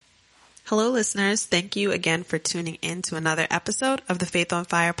Hello, listeners. Thank you again for tuning in to another episode of the Faith on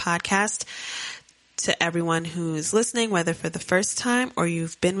Fire podcast. To everyone who's listening, whether for the first time or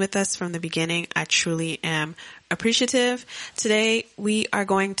you've been with us from the beginning, I truly am appreciative. Today, we are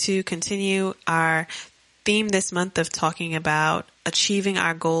going to continue our theme this month of talking about achieving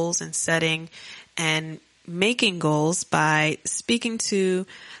our goals and setting and making goals by speaking to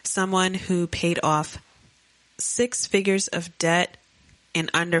someone who paid off 6 figures of debt in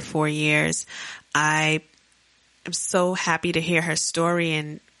under 4 years. I am so happy to hear her story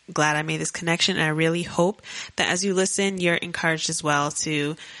and glad I made this connection. And I really hope that as you listen, you're encouraged as well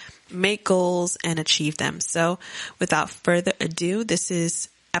to make goals and achieve them. So without further ado, this is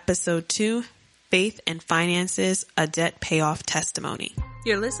episode 2, Faith and Finances, a Debt Payoff Testimony.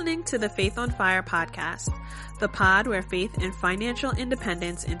 You're listening to the Faith on Fire podcast, the pod where faith and financial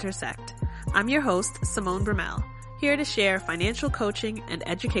independence intersect. I'm your host, Simone Brummel, here to share financial coaching and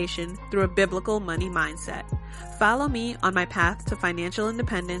education through a biblical money mindset. Follow me on my path to financial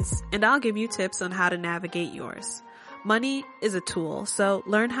independence, and I'll give you tips on how to navigate yours. Money is a tool, so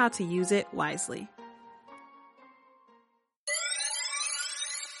learn how to use it wisely.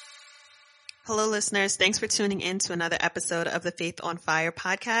 Hello, listeners. Thanks for tuning in to another episode of the Faith on Fire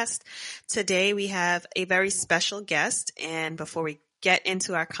podcast. Today, we have a very special guest, and before we get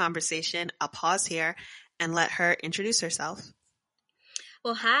into our conversation, I'll pause here and let her introduce herself.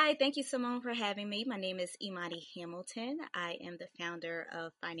 Well, hi. Thank you, Simone, for having me. My name is Imani Hamilton. I am the founder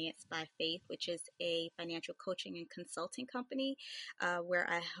of Finance by Faith, which is a financial coaching and consulting company where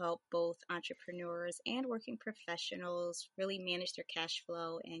I help both entrepreneurs and working professionals really manage their cash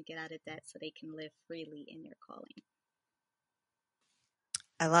flow and get out of debt so they can live freely in their calling.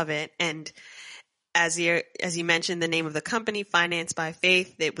 I love it. And as you mentioned, the name of the company, Finance by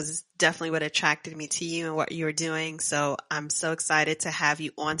Faith, it was definitely what attracted me to you and what you were doing. So I'm so excited to have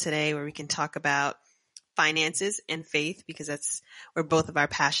you on today where we can talk about finances and faith, because that's where both of our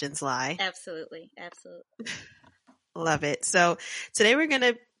passions lie. Absolutely. Absolutely. Love it. So today we're going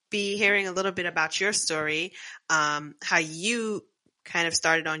to be hearing a little bit about your story, how you kind of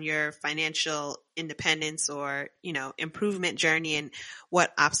started on your financial independence or, improvement journey and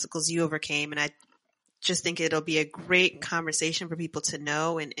what obstacles you overcame. And I just think it'll be a great conversation for people to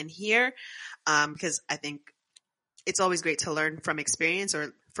know and hear, because I think it's always great to learn from experience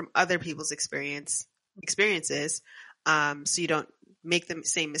or from other people's experiences, so you don't make the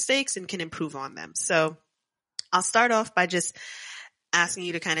same mistakes and can improve on them. So I'll start off by just asking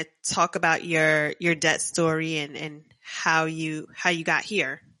you to kind of talk about your debt story and how you got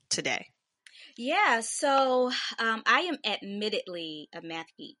here today. Yeah, so I am admittedly a math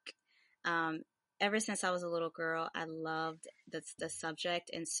geek. Ever since I was a little girl, I loved the subject.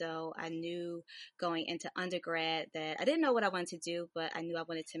 And so I knew going into undergrad that I didn't know what I wanted to do, but I knew I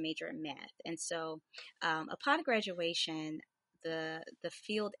wanted to major in math. And so upon graduation, the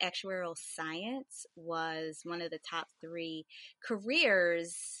field actuarial science was one of the top 3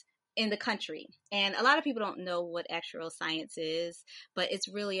 careers in the country. And a lot of people don't know what actuarial science is, but it's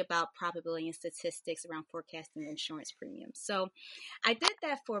really about probability and statistics around forecasting insurance premiums. So I did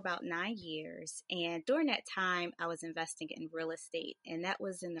that for about 9 years. And during that time, I was investing in real estate, and that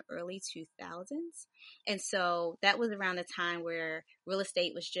was in the early 2000s. And so that was around the time where real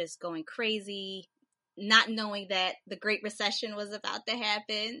estate was just going crazy, not knowing that the Great Recession was about to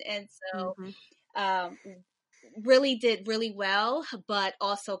happen. And so, really did really well, but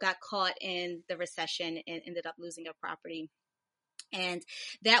also got caught in the recession and ended up losing a property. And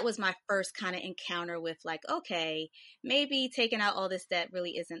that was my first kind of encounter with like, okay, maybe taking out all this debt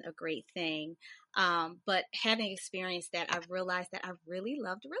really isn't a great thing. But having experienced that, I realized that I really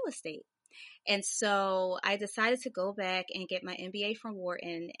loved real estate. And so I decided to go back and get my MBA from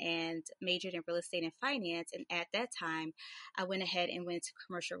Wharton and majored in real estate and finance. And at that time, I went ahead and went to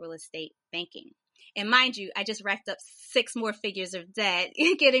commercial real estate banking. And mind you, I just racked up 6 more figures of debt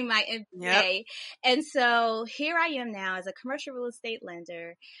getting my MBA. Yep. And so here I am now as a commercial real estate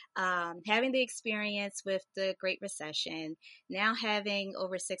lender, having the experience with the Great Recession, now having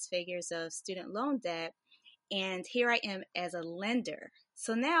over 6 figures of student loan debt. And here I am as a lender.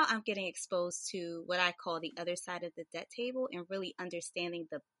 So now I'm getting exposed to what I call the other side of the debt table and really understanding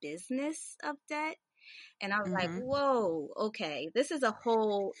the business of debt. And I was like, whoa, okay, this is a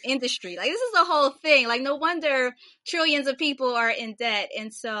whole industry. Like, this is a whole thing. Like, no wonder trillions of people are in debt.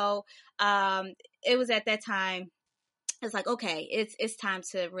 And so it was at that time, it's like, okay, it's time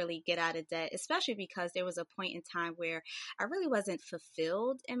to really get out of debt, especially because there was a point in time where I really wasn't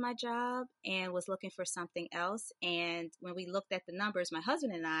fulfilled in my job and was looking for something else. And when we looked at the numbers, my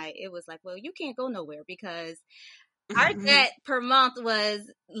husband and I, it was like, well, you can't go nowhere because our debt per month was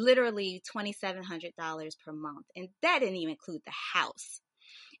literally $2,700 per month. And that didn't even include the house.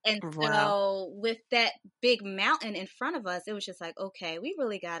 And Wow. so with that big mountain in front of us, it was just like, okay, we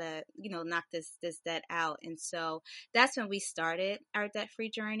really gotta, knock this debt out. And so that's when we started our debt-free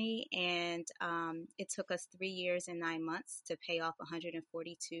journey. And it took us 3 years and 9 months to pay off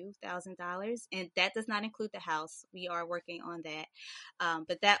 $142,000. And that does not include the house. We are working on that.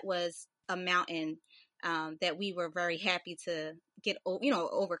 But that was a mountain that we were very happy to get,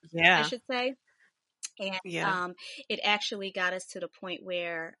 over, I should say. And it actually got us to the point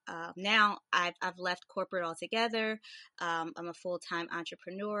where now I've left corporate altogether. I'm a full-time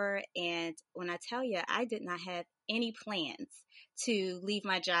entrepreneur. And when I tell you, I did not have any plans to leave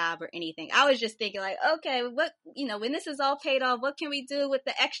my job or anything. I was just thinking like, okay, what, when this is all paid off, what can we do with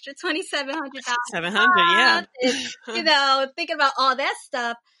the extra $2,700? $700, and, thinking about all that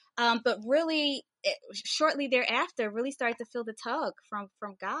stuff. But really, shortly thereafter, really started to feel the tug from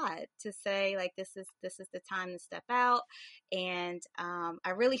God to say like, this is the time to step out. And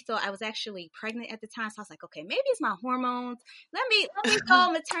I really thought I was actually pregnant at the time, so I was like, okay, maybe it's my hormones. Let me go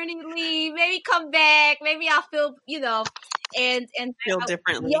on maternity leave. Maybe come back. Maybe I'll feel, and feel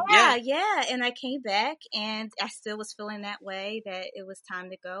differently. Yeah. And I came back, and I still was feeling that way, that it was time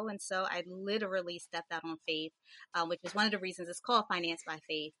to go. And so I literally stepped out on faith, which is one of the reasons it's called Finance by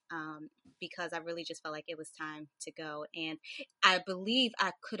Faith, because I really just felt like it was time to go. And I believe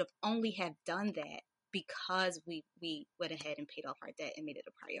I could have only have done that because we went ahead and paid off our debt and made it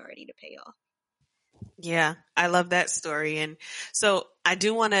a priority to pay off. Yeah, I love that story. And so I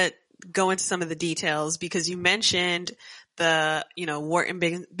do want to go into some of the details, because you mentioned the, Wharton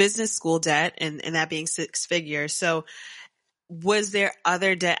Business School debt and that being 6 figures. So was there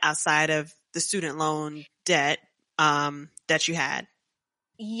other debt outside of the student loan debt that you had?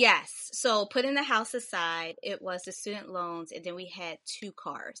 Yes. So putting the house aside, it was the student loans, and then we had 2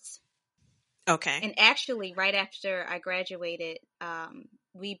 cars. Okay. And actually, right after I graduated,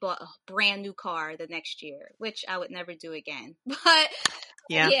 we bought a brand new car the next year, which I would never do again. But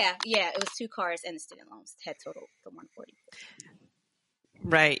yeah, it was 2 cars and the student loans had total the 140.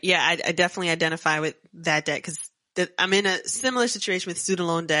 Right. Yeah, I definitely identify with that debt, because I'm in a similar situation with student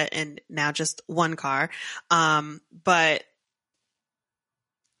loan debt and now just 1 car. But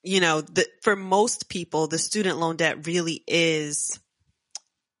for most people, the student loan debt really is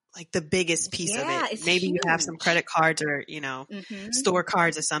like the biggest piece of it. Maybe huge. You have some credit cards or, store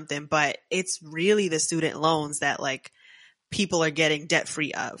cards or something, but it's really the student loans that like people are getting debt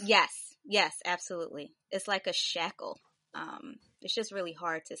free of. Yes, absolutely. It's like a shackle. It's just really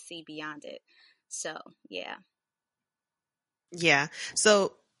hard to see beyond it. So, yeah. Yeah.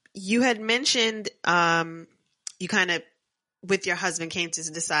 So you had mentioned, you kind of, with your husband, came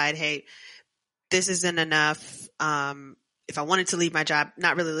to decide, hey, this isn't enough. If I wanted to leave my job,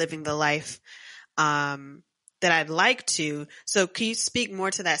 not really living the life that I'd like to. So can you speak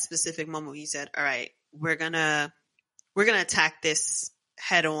more to that specific moment where you said, all right, we're gonna attack this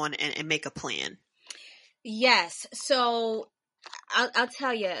head on and make a plan? Yes. So I'll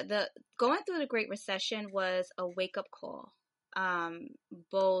tell you, going through the Great Recession was a wake up call,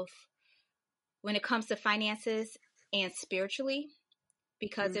 both when it comes to finances and spiritually,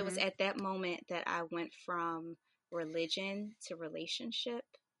 because it was at that moment that I went from religion to relationship.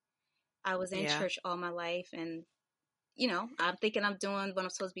 I was in church all my life, and I'm thinking I'm doing what I'm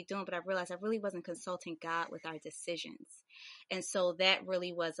supposed to be doing, but I realized I really wasn't consulting God with our decisions. And so that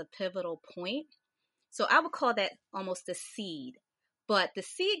really was a pivotal point. So I would call that almost the seed, but the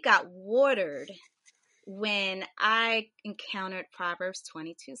seed got watered when I encountered Proverbs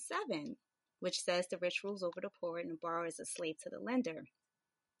 22:7, which says the rich rules over the poor and the borrower is a slave to the lender.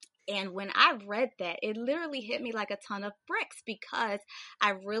 And when I read that, it literally hit me like a ton of bricks, because I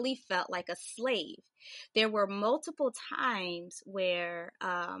really felt like a slave. There were multiple times where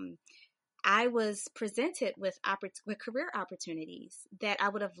I was presented with career opportunities that I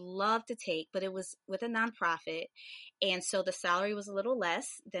would have loved to take, but it was with a nonprofit. And so the salary was a little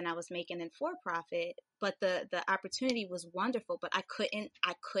less than I was making in for-profit, but the opportunity was wonderful, but I couldn't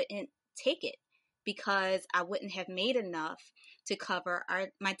take it because I wouldn't have made enough to cover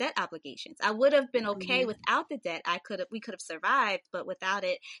my debt obligations. I would have been okay without the debt. We could have survived, but without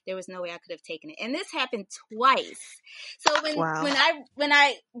it, there was no way I could have taken it. And this happened twice. So when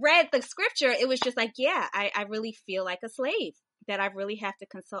I read the scripture, it was just like, yeah, I really feel like a slave, that I really have to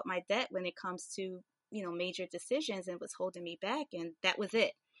consult my debt when it comes to, major decisions, and was holding me back. And that was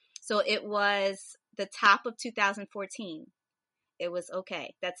it. So it was the top of 2014. It was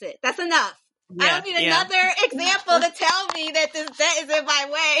okay. That's it. That's enough. I don't need another example to tell me that this debt is in my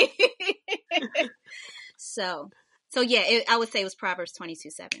way. So, So yeah, I would say it was Proverbs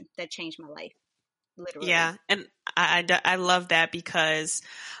 22:7 that changed my life, literally. Yeah. And I love that because,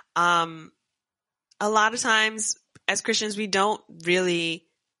 a lot of times as Christians, we don't really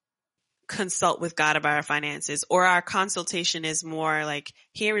consult with God about our finances, or our consultation is more like,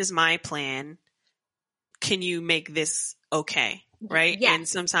 here is my plan. Can you make this okay? Right. Yes. And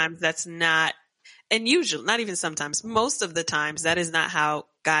sometimes that's not, and usually not even sometimes, most of the times that is not how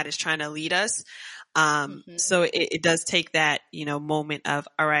God is trying to lead us. So it does take that, moment of,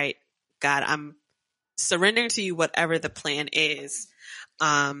 all right, God, I'm surrendering to you whatever the plan is.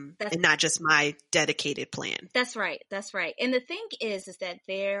 And not just my dedicated plan. That's right. That's right. And the thing is that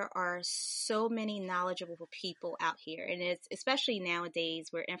there are so many knowledgeable people out here, and it's especially nowadays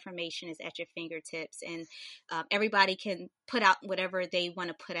where information is at your fingertips, and everybody can put out whatever they want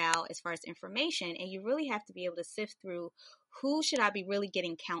to put out as far as information, and you really have to be able to sift through who should I be really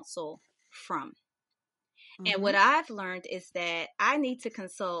getting counsel from. Mm-hmm. And what I've learned is that I need to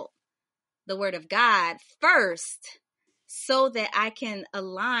consult the Word of God first, so that I can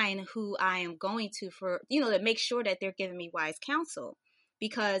align who I am going to for, to make sure that they're giving me wise counsel.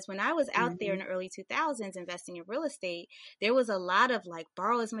 Because when I was out there in the early 2000s investing in real estate, there was a lot of like,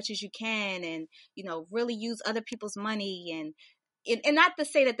 borrow as much as you can and, really use other people's money. And not to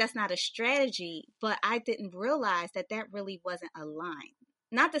say that that's not a strategy, but I didn't realize that really wasn't aligned.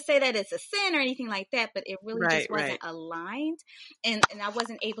 Not to say that it's a sin or anything like that, but it really just wasn't aligned. And I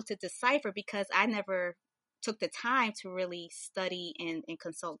wasn't able to decipher because I never took the time to really study and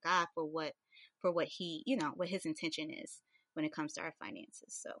consult God for what he, what his intention is when it comes to our finances.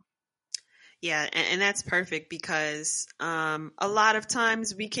 So. Yeah. And that's perfect because, a lot of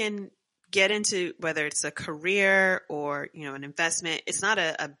times we can get into, whether it's a career or, an investment, it's not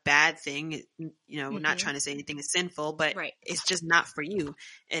a bad thing. We're not trying to say anything is sinful, but it's just not for you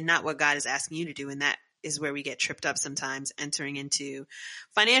and not what God is asking you to do. And that is where we get tripped up sometimes, entering into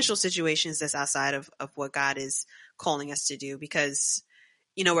financial situations that's outside of what God is calling us to do, because,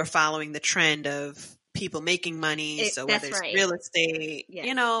 we're following the trend of people making money. So whether it's real estate,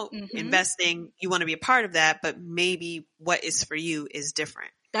 investing, you want to be a part of that, but maybe what is for you is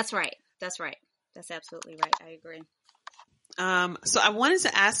different. That's right. That's right. That's absolutely right. I agree. So I wanted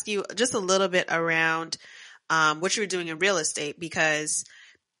to ask you just a little bit around what you were doing in real estate, because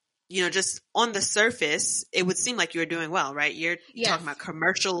just on the surface, it would seem like you were doing well, right? You're talking about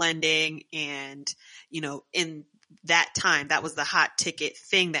commercial lending and, in that time, that was the hot ticket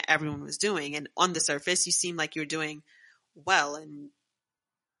thing that everyone was doing. And on the surface, you seem like you're doing well and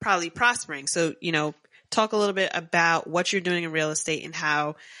probably prospering. So, talk a little bit about what you're doing in real estate and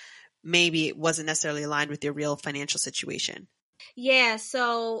how maybe it wasn't necessarily aligned with your real financial situation. Yeah.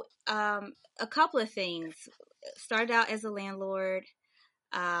 So, a couple of things. Started out as a landlord.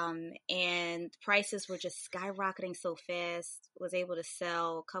 And prices were just skyrocketing so fast. Was able to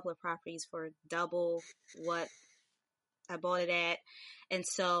sell a couple of properties for double what I bought it at. And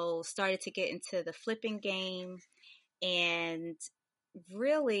so started to get into the flipping game. And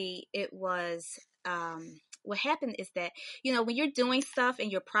really it was, what happened is that, when you're doing stuff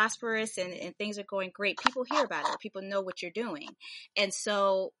and you're prosperous and things are going great, people hear about it. People know what you're doing. And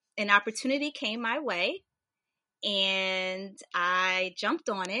so an opportunity came my way. And I jumped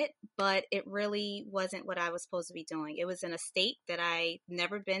on it, but it really wasn't what I was supposed to be doing. It was in a state that I'd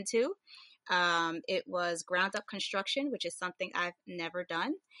never been to. It was ground up construction, which is something I've never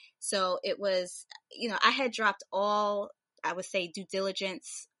done. So it was, I had dropped all, I would say, due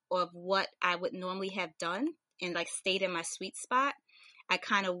diligence of what I would normally have done and like stayed in my sweet spot. I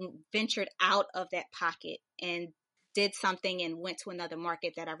kind of ventured out of that pocket and did something and went to another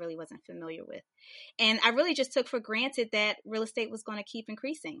market that I really wasn't familiar with. And I really just took for granted that real estate was going to keep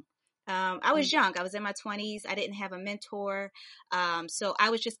increasing. I was young. I was in my 20s. I didn't have a mentor. So I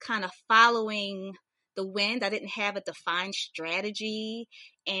was just kind of following the wind. I didn't have a defined strategy.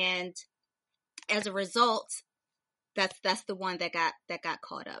 And as a result, that's the one that got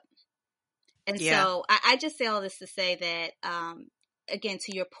caught up. And so I just say all this to say that, again,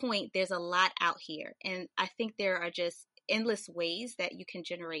 to your point, there's a lot out here. And I think there are just endless ways that you can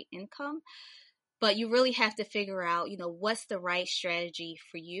generate income. But you really have to figure out, what's the right strategy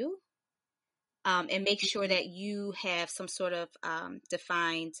for you, and make sure that you have some sort of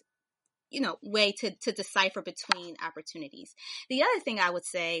defined, way to decipher between opportunities. The other thing I would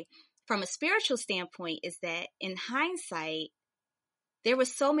say from a spiritual standpoint is that in hindsight, there were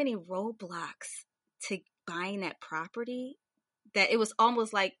so many roadblocks to buying that property that it was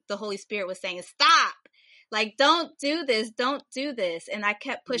almost like the Holy Spirit was saying, stop. Like, don't do this. And I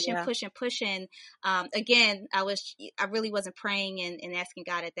kept pushing. Again, I really wasn't praying and asking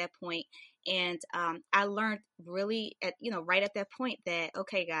God at that point. And I learned really at, right at that point that,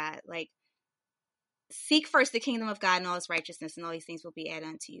 okay, God, like, seek first the kingdom of God and all his righteousness, and all these things will be added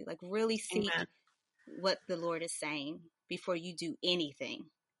unto you. Like, really seek Amen. what the Lord is saying before you do anything,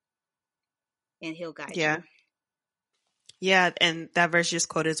 and he'll guide you. Yeah. Yeah. And that verse you just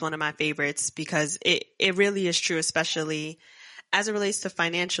quoted is one of my favorites because it really is true, especially as it relates to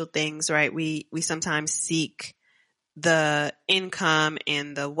financial things, right? We sometimes seek the income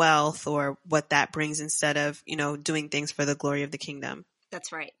and the wealth or what that brings instead of, doing things for the glory of the kingdom.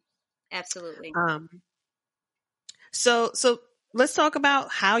 That's right. Absolutely. So let's talk about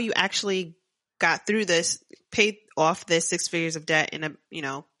how you actually got through this, paid off this 6 figures of debt in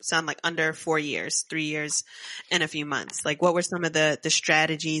sound like under 4 years, 3 years and a few months. Like, what were some of the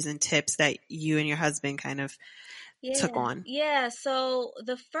strategies and tips that you and your husband kind of took on? Yeah. So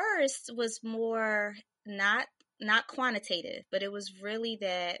the first was more not quantitative, but it was really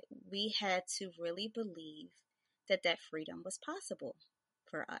that we had to really believe that freedom was possible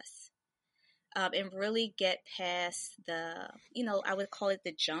for us. And really get past the, I would call it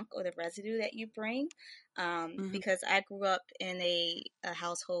the junk or the residue that you bring. Because I grew up in a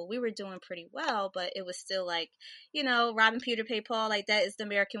household, we were doing pretty well, but it was still like, robbing Peter, pay Paul, like that is the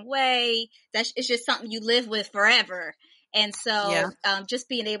American way. It's just something you live with forever. And so, just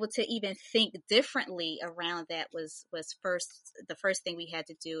being able to even think differently around that was the first thing we had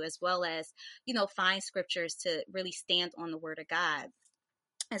to do, as well as, find scriptures to really stand on the word of God.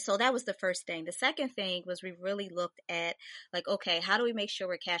 And so that was the first thing. The second thing was we really looked at, like, okay, how do we make sure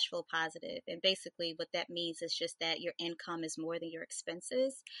we're cash flow positive? And basically what that means is just that your income is more than your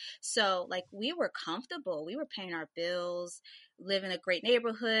expenses. So, like, we were comfortable. We were paying our bills, live in a great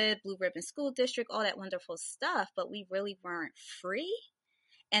neighborhood, Blue Ribbon School District, all that wonderful stuff, but we really weren't free.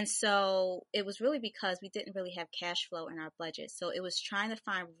 And so it was really because we didn't really have cash flow in our budget. So it was trying to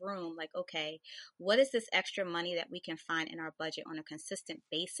find room, like, okay, what is this extra money that we can find in our budget on a consistent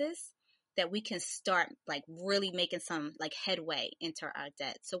basis that we can start, like, really making some, like, headway into our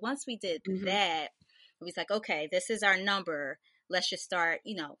debt. So once we did that, it was like, okay, this is our number. Let's just start,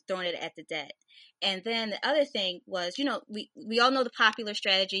 throwing it at the debt. And then the other thing was, we all know the popular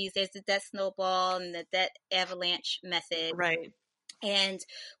strategies. There's the debt snowball and the debt avalanche method. Right. And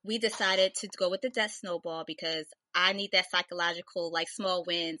we decided to go with the debt snowball because I need that psychological, like, small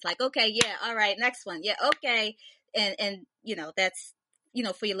wins. Like, okay, yeah, all right, next one. Yeah, okay. And that's,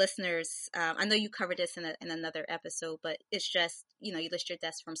 for your listeners, I know you covered this in another episode, but it's just, you list your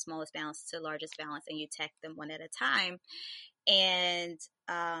debts from smallest balance to largest balance and you tack them one at a time. And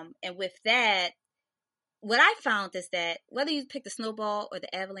with that, what I found is that whether you pick the snowball or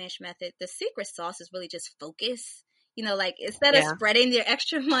the avalanche method, the secret sauce is really just focus. Like, instead of spreading your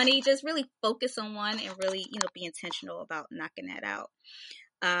extra money, just really focus on one and really, be intentional about knocking that out.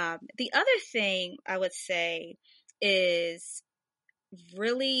 The other thing I would say is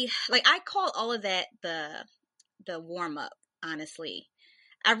really, like, I call all of that the warm up, honestly.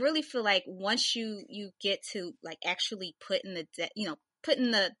 I really feel like once you get to, like, actually putting the debt, putting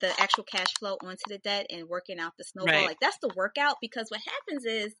the actual cash flow onto the debt and working out the snowball, like, that's the workout. Because what happens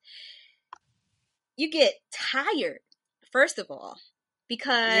is you get tired, first of all,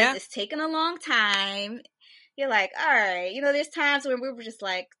 because it's taken a long time. You're like, all right, there's times when we were just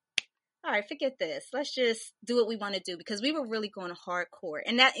like, all right, forget this. Let's just do what we want to do, because we were really going hardcore.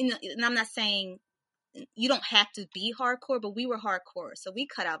 And that, and I'm not saying you don't have to be hardcore, but we were hardcore. So we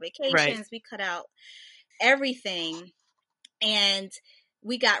cut out vacations, we cut out everything, and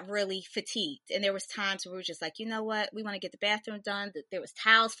we got really fatigued. And there was times where we were just like, you know what, we want to get the bathroom done. There was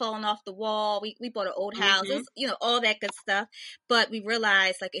towels falling off the wall. We bought an old house, all that good stuff. But we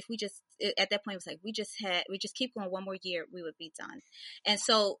realized, like, if we just, at that point, it was like, we just keep going one more year, we would be done. And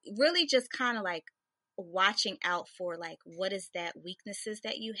so really just kind of like watching out for, like, what is that weaknesses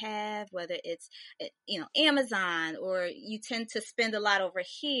that you have, whether it's, Amazon, or you tend to spend a lot over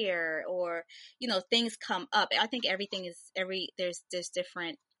here, or, things come up. I think there's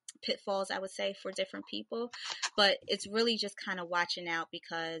different pitfalls, I would say, for different people, but it's really just kind of watching out,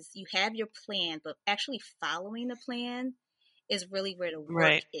 because you have your plan, but actually following the plan is really where the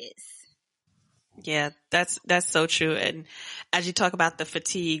work is. Yeah, that's so true. And as you talk about the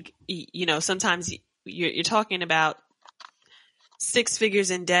fatigue, sometimes you're talking about 6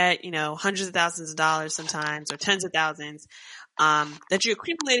 figures in debt, hundreds of thousands of dollars sometimes, or tens of thousands, that you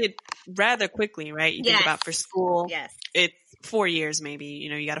accumulated rather quickly, right? You think about for school, it's 4 years, maybe,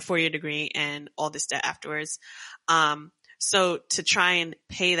 you got a 4-year degree and all this debt afterwards. So to try and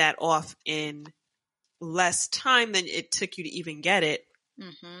pay that off in less time than it took you to even get it,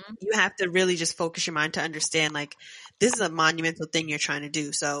 you have to really just focus your mind to understand, like, this is a monumental thing you're trying to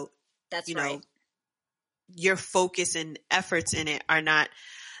do. So That's right. Your focus and efforts in it are not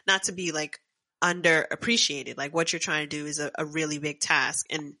to be like underappreciated. Like what you're trying to do is a really big task.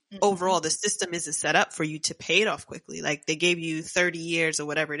 And overall, the system isn't set up for you to pay it off quickly. Like they gave you 30 years or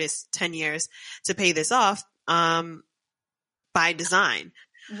whatever it is, 10 years to pay this off, by design.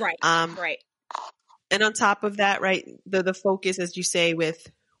 Right. Right. And on top of that, right, the focus, as you say, with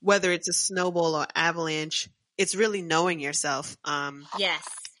whether it's a snowball or avalanche, it's really knowing yourself. Yes.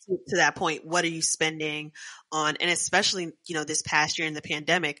 To that point, what are you spending on? And especially, this past year in the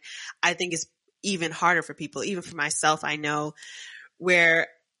pandemic, I think it's even harder for people, even for myself. I know where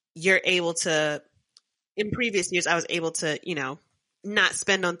you're able to, in previous years, I was able to, not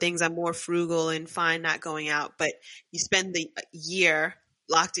spend on things. I'm more frugal and fine not going out, but you spend the year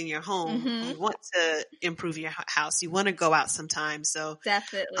locked in your home. You want to improve your house. You want to go out sometimes. So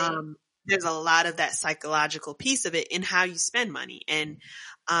definitely. There's a lot of that psychological piece of it in how you spend money. And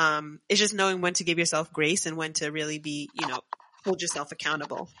it's just knowing when to give yourself grace and when to really be, hold yourself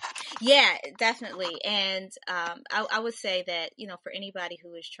accountable. Yeah, definitely. And I would say that, for anybody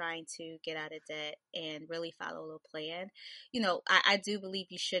who is trying to get out of debt and really follow a plan, I do believe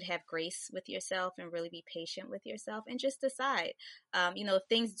you should have grace with yourself and really be patient with yourself and just decide, if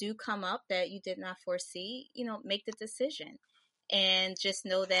things do come up that you did not foresee, make the decision. And just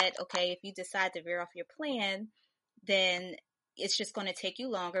know that, okay, if you decide to veer off your plan, then it's just going to take you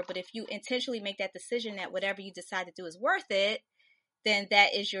longer. But if you intentionally make that decision that whatever you decide to do is worth it, then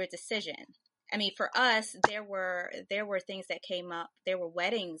that is your decision. I mean, for us, there were things that came up. There were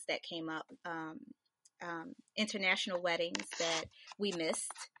weddings that came up, international weddings that we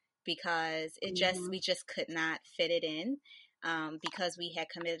missed because we just could not fit it in. Because we had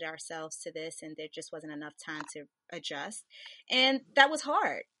committed ourselves to this and there just wasn't enough time to adjust. And that was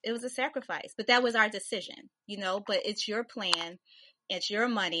hard. It was a sacrifice, but that was our decision, but it's your plan, it's your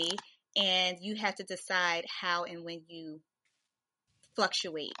money, and you have to decide how and when you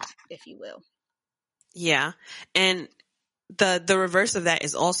fluctuate, if you will. Yeah. And the reverse of that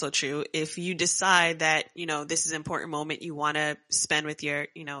is also true. If you decide that, this is an important moment you want to spend with your,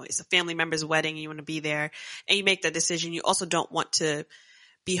 it's a family member's wedding, you want to be there, and you make that decision, you also don't want to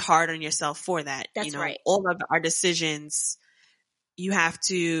be hard on yourself for that. That's right. All of our decisions, you have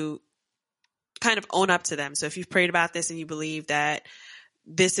to kind of own up to them. So if you've prayed about this and you believe that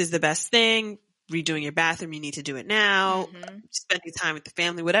this is the best thing, redoing your bathroom, you need to do it now, spending time with the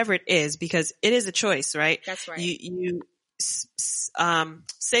family, whatever it is, because it is a choice, right? That's right. You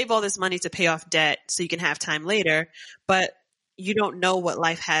save all this money to pay off debt so you can have time later, but you don't know what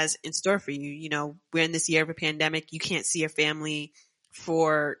life has in store for you. We're in this year of a pandemic. You can't see your family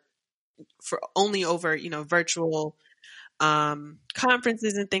for only over, virtual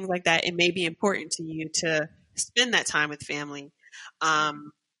conferences and things like that. It may be important to you to spend that time with family.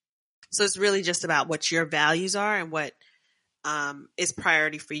 So it's really just about what your values are and what is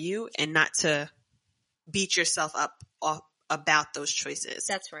priority for you, and not to beat yourself up about those choices.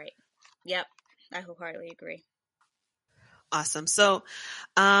 That's right. Yep. I wholeheartedly agree. Awesome. So,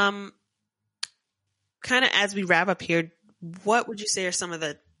 kind of as we wrap up here, what would you say are some of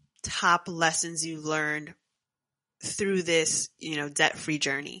the top lessons you learned through this, debt-free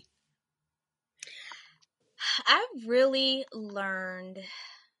journey? I've really learned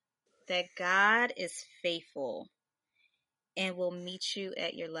that God is faithful and will meet you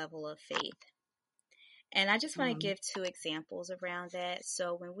at your level of faith. And I just want to give 2 examples around that.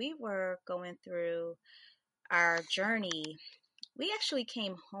 So when we were going through our journey, we actually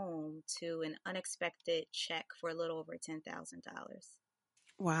came home to an unexpected check for a little over $10,000.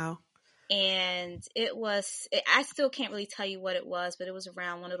 Wow. And I still can't really tell you what it was, but it was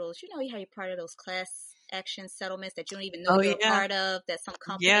around one of those, how you're part of those class action settlements that you don't even know you're a part of, that some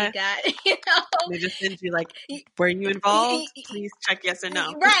company got, They just send you like, were you involved? Please check yes or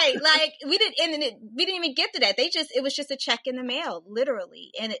no. Right. Like we didn't even get to that. It was just a check in the mail,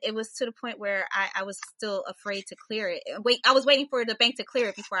 literally. And it was to the point where I was still afraid to clear it. I was waiting for the bank to clear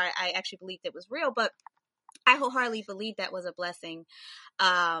it before I actually believed it was real. But I wholeheartedly believe that was a blessing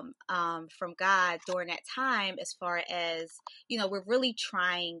from God during that time, as far as, we're really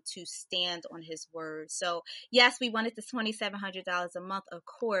trying to stand on his word. So yes, we wanted the $2,700 a month, of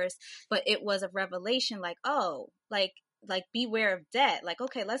course, but it was a revelation like, like beware of debt. Like,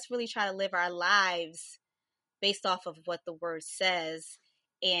 okay, let's really try to live our lives based off of what the word says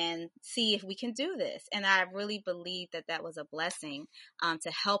and see if we can do this. And I really believe that was a blessing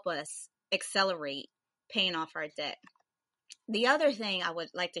to help us accelerate paying off our debt. The other thing I would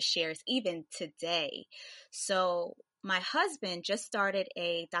like to share is even today. So my husband just started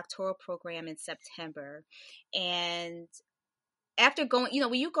a doctoral program in September, and after going,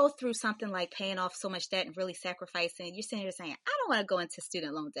 when you go through something like paying off so much debt and really sacrificing, you're sitting here saying, I don't want to go into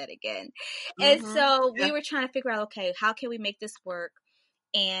student loan debt again. And Mm-hmm. so Yeah. we were trying to figure out, okay, how can we make this work?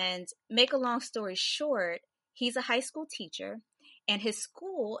 And make a long story short, he's a high school teacher, and his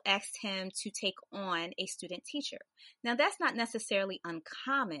school asked him to take on a student teacher. Now, that's not necessarily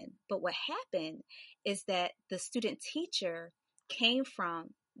uncommon, but what happened is that the student teacher came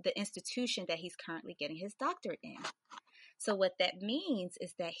from the institution that he's currently getting his doctorate in. So what that means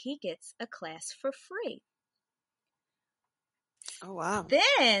is that he gets a class for free. Oh, wow.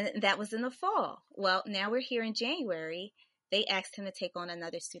 Then that was in the fall. Well, now we're here in January. They asked him to take on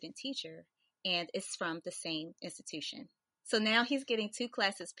another student teacher, and it's from the same institution. So now he's getting 2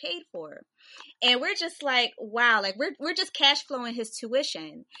 classes paid for. And we're just like, wow, like we're just cash flowing his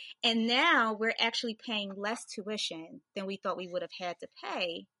tuition. And now we're actually paying less tuition than we thought we would have had to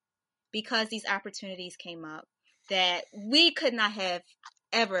pay because these opportunities came up that we could not have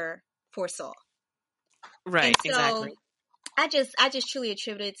ever foresaw. Right, And so exactly. I just truly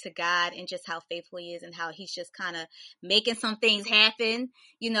attribute it to God and just how faithful he is and how he's just kind of making some things happen,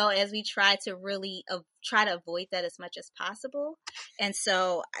 as we try to really try to avoid that as much as possible. And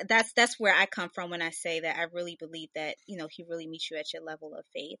so that's where I come from when I say that I really believe that, he really meets you at your level of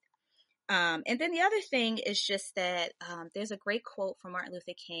faith. And then the other thing is just that there's a great quote from Martin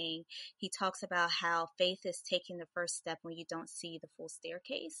Luther King. He talks about how faith is taking the first step when you don't see the full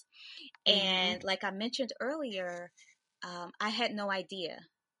staircase. Mm-hmm. And like I mentioned earlier, I had no idea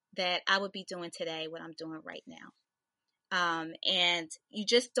that I would be doing today what I'm doing right now. And you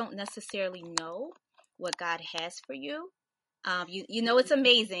just don't necessarily know what God has for you. It's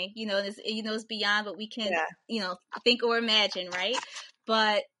amazing. It's beyond what we can, think or imagine, right?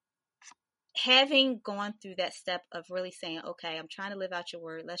 But having gone through that step of really saying, okay, I'm trying to live out your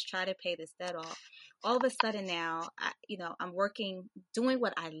word. Let's try to pay this debt off. All of a sudden now, I'm working, doing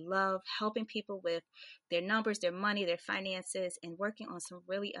what I love, helping people with their numbers, their money, their finances, and working on some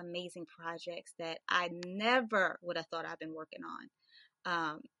really amazing projects that I never would have thought I've been working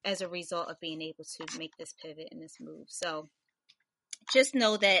on as a result of being able to make this pivot and this move. So just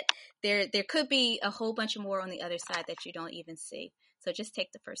know that there could be a whole bunch more on the other side that you don't even see. So just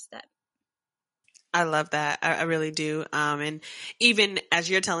take the first step. I love that. I really do. And even as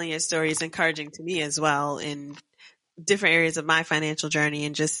you're telling your story, it's encouraging to me as well in different areas of my financial journey,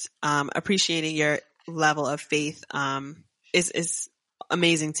 and just appreciating your level of faith is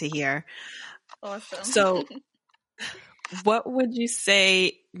amazing to hear. Awesome. So what would you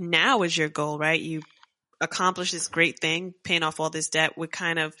say now is your goal, right? You accomplished this great thing, paying off all this debt. With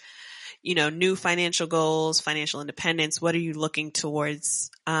kind of, new financial goals, financial independence? What are you looking towards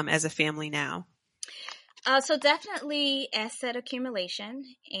as a family now? So definitely asset accumulation,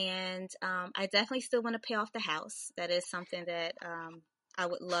 and I definitely still want to pay off the house. That is something that I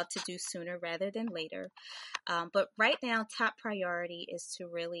would love to do sooner rather than later. But right now, top priority is to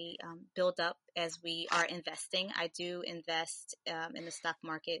really build up as we are investing. I do invest in the stock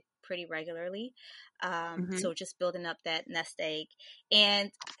market pretty regularly. So just building up that nest egg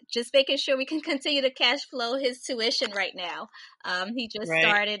and just making sure we can continue to cash flow his tuition right now. He just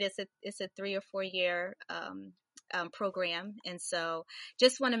started. It's a 3 or 4 year program, and so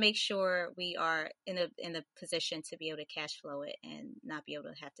just want to make sure we are in a position to be able to cash flow it and not be able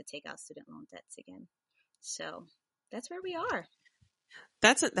to have to take out student loan debts again. So that's where we are.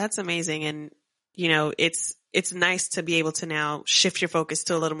 That's amazing. And, it's nice to be able to now shift your focus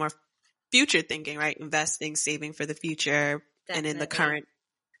to a little more future thinking, right? Investing, saving for the future. Definitely. And in the current,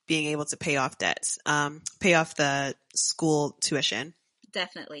 being able to pay off debts, pay off the school tuition.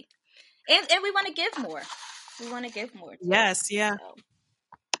 Definitely. And we want to give more. We want to give more. Yes. Yeah. So.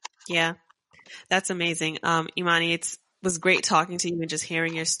 Yeah. That's amazing. Imani, was great talking to you and just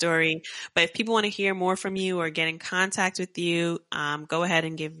hearing your story. But if people want to hear more from you or get in contact with you, go ahead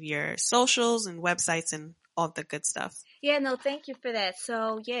and give your socials and websites and all the good stuff. Yeah, no, thank you for that.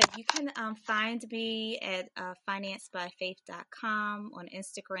 So, yeah, you can find me at financebyfaith.com. On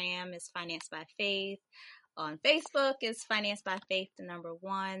Instagram is Finance by Faith. On Facebook is Finance by Faith, the number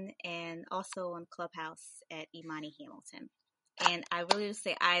 1. And also on Clubhouse at Imani Hamilton. And I really would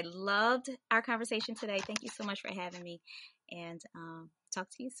say I loved our conversation today. Thank you so much for having me. And talk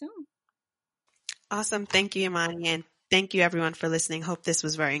to you soon. Awesome. Thank you, Imani. And thank you, everyone, for listening. Hope this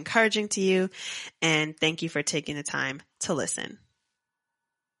was very encouraging to you. And thank you for taking the time to listen.